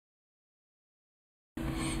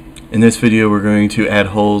In this video we're going to add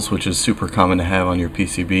holes, which is super common to have on your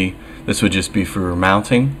PCB. This would just be for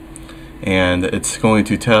mounting, and it's going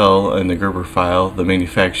to tell in the Gerber file the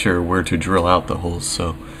manufacturer where to drill out the holes.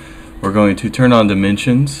 So we're going to turn on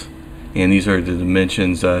dimensions, and these are the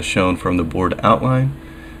dimensions shown from the board outline,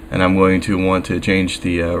 and I'm going to want to change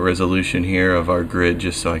the resolution here of our grid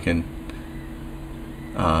just so I can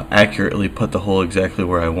accurately put the hole exactly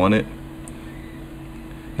where I want it.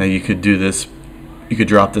 Now you could do this, you could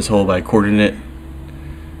drop this hole by coordinate.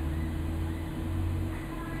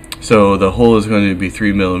 So the hole is going to be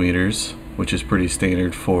 3 millimeters, which is pretty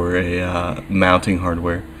standard for a mounting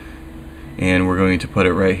hardware. And we're going to put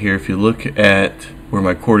it right here. If you look at where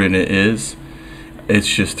my coordinate is, it's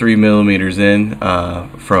just 3 millimeters in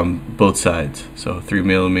from both sides. So 3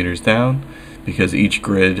 millimeters down, because each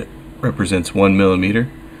grid represents 1 millimeter.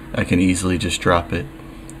 I can easily just drop it.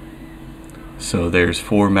 So there's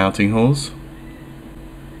 4 mounting holes.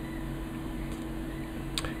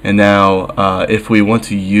 And now if we want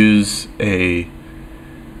to use a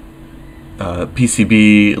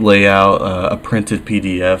PCB layout, a printed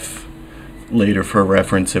PDF later for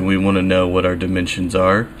reference, and we want to know what our dimensions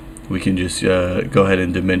are, we can just go ahead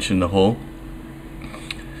and dimension the hole.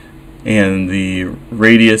 And the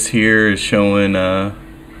radius here is showing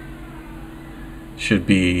should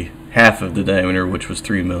be half of the diameter, which was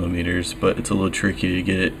 3 millimeters, but it's a little tricky to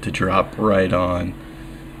get it to drop right on.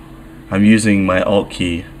 I'm using my Alt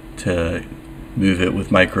key to move it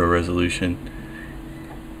with micro resolution.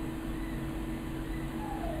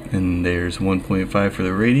 And there's 1.5 for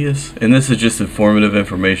the radius. And this is just informative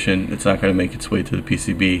information. It's not going to make its way to the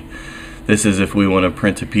PCB. This is if we want to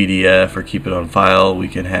print a PDF or keep it on file, we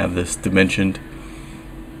can have this dimensioned.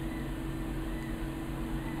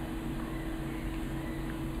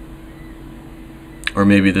 Or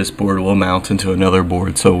maybe this board will mount into another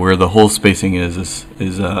board, so where the hole spacing is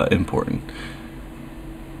important.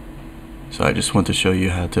 So I just want to show you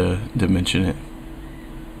how to dimension it.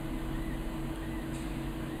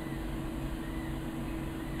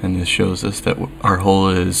 And this shows us that our hole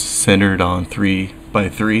is centered on 3 by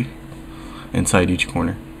 3 inside each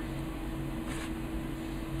corner.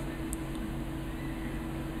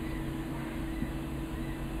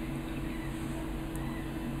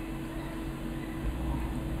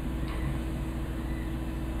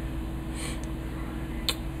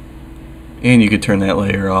 And you could turn that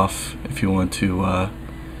layer off if you want to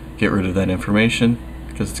get rid of that information,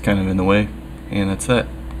 because it's kind of in the way. And that's that.